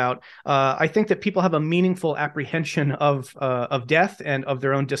talking about, I think that people have a meaningful apprehension of death and of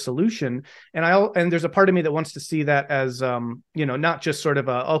their own dissolution. And there's a part of me that wants to see that as, not just sort of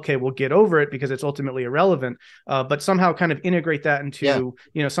okay, we'll get over it because it's ultimately irrelevant, but somehow kind of integrate that into,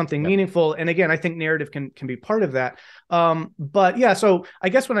 something meaningful. And again, I think narrative can be part of that. But yeah, so I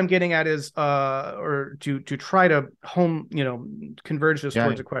guess what I'm getting at is, or to try to converge this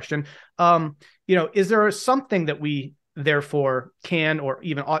towards a question. Is there something that we therefore can or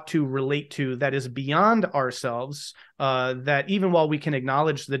even ought to relate to that is beyond ourselves, that even while we can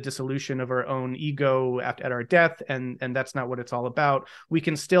acknowledge the dissolution of our own ego at our death, and that's not what it's all about, we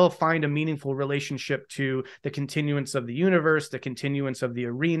can still find a meaningful relationship to the continuance of the universe, the continuance of the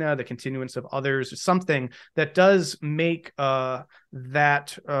arena, the continuance of others, something that does make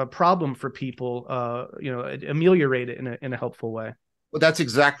that problem for people, ameliorate it in a helpful way. Well, that's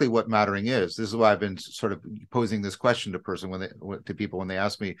exactly what mattering is. This is why I've been sort of posing this question to people when they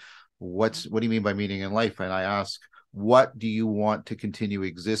ask me, what do you mean by meaning in life? And I ask, what do you want to continue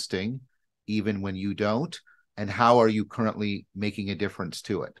existing even when you don't? And how are you currently making a difference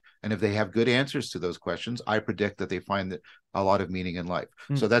to it? And if they have good answers to those questions, I predict that they find a lot of meaning in life.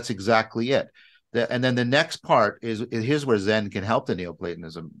 So that's exactly it. And then the next part is, here's where Zen can help the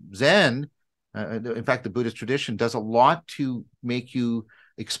Neoplatonism. Zen, in fact, the Buddhist tradition does a lot to make you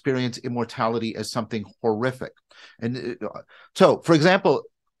experience immortality as something horrific. And so, for example,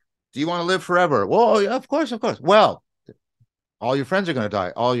 do you want to live forever? Well, yeah, of course. Well, all your friends are going to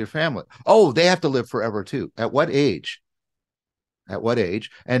die, all your family. Oh, they have to live forever too. At what age? At what age?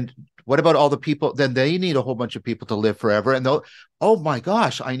 And what about all the people? Then they need a whole bunch of people to live forever. And they'll, oh my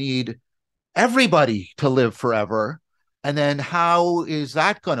gosh, I need everybody to live forever. And then how is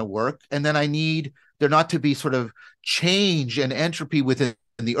that going to work? And then I need there not to be sort of change and entropy within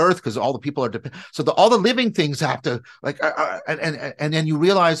the earth, because all the people are so all the living things have to like and then you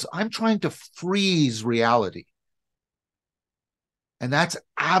realize I'm trying to freeze reality, and that's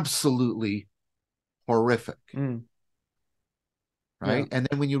absolutely horrific. Right. And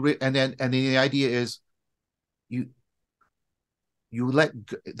then when you and then the idea is you let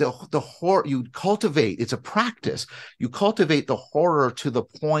the horror, you cultivate, it's a practice, you cultivate the horror to the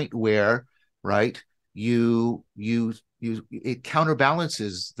point where, right, it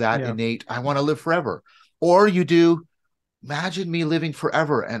counterbalances that innate I want to live forever. Or you do, imagine me living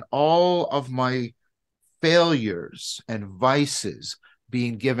forever and all of my failures and vices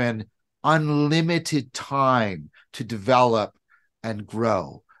being given unlimited time to develop and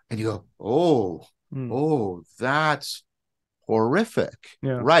grow. And you go, oh, that's horrific.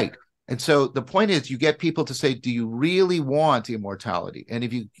 Right. And so the point is, you get people to say, do you really want immortality? And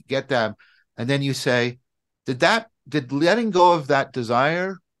if you get them, and then you say, did letting go of that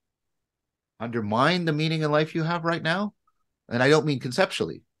desire undermine the meaning in life you have right now? And I don't mean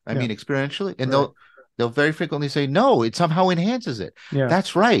conceptually, I mean experientially. And they'll very frequently say, no, it somehow enhances it.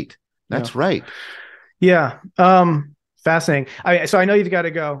 That's right. That's right. Yeah. Fascinating. So I know you've got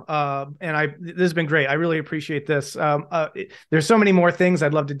to go, and this has been great. I really appreciate this. There's so many more things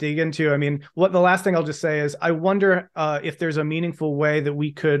I'd love to dig into. I mean, the last thing I'll just say is I wonder if there's a meaningful way that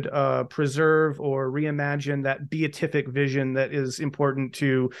we could preserve or reimagine that beatific vision that is important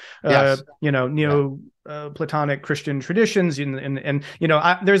to, Platonic Christian traditions, and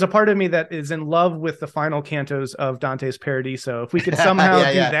there's a part of me that is in love with the final cantos of Dante's Paradiso. If we could somehow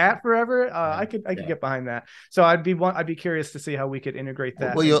do that forever, I could get behind that. So I'd be curious to see how we could integrate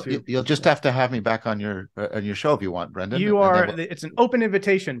that. Well, you'll just have to have me back on your show if you want, Brendan. It's an open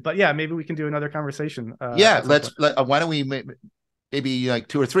invitation, but maybe we can do another conversation. Why don't we maybe like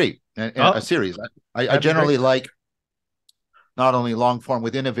 2 or 3 a series? I generally like not only long form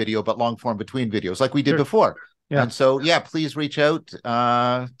within a video, but long form between videos, like we did before. And so, please reach out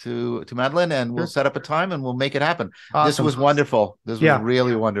to Madeline, and we'll set up a time and we'll make it happen. Awesome. This was wonderful. This was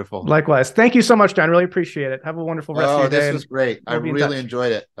really wonderful. Likewise. Thank you so much, John. Really appreciate it. Have a wonderful rest of your day. This was great. I really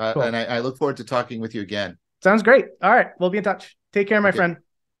enjoyed it. Cool. And I look forward to talking with you again. Sounds great. All right. We'll be in touch. Take care, my friend.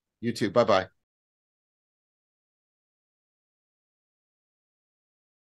 You too. Bye-bye.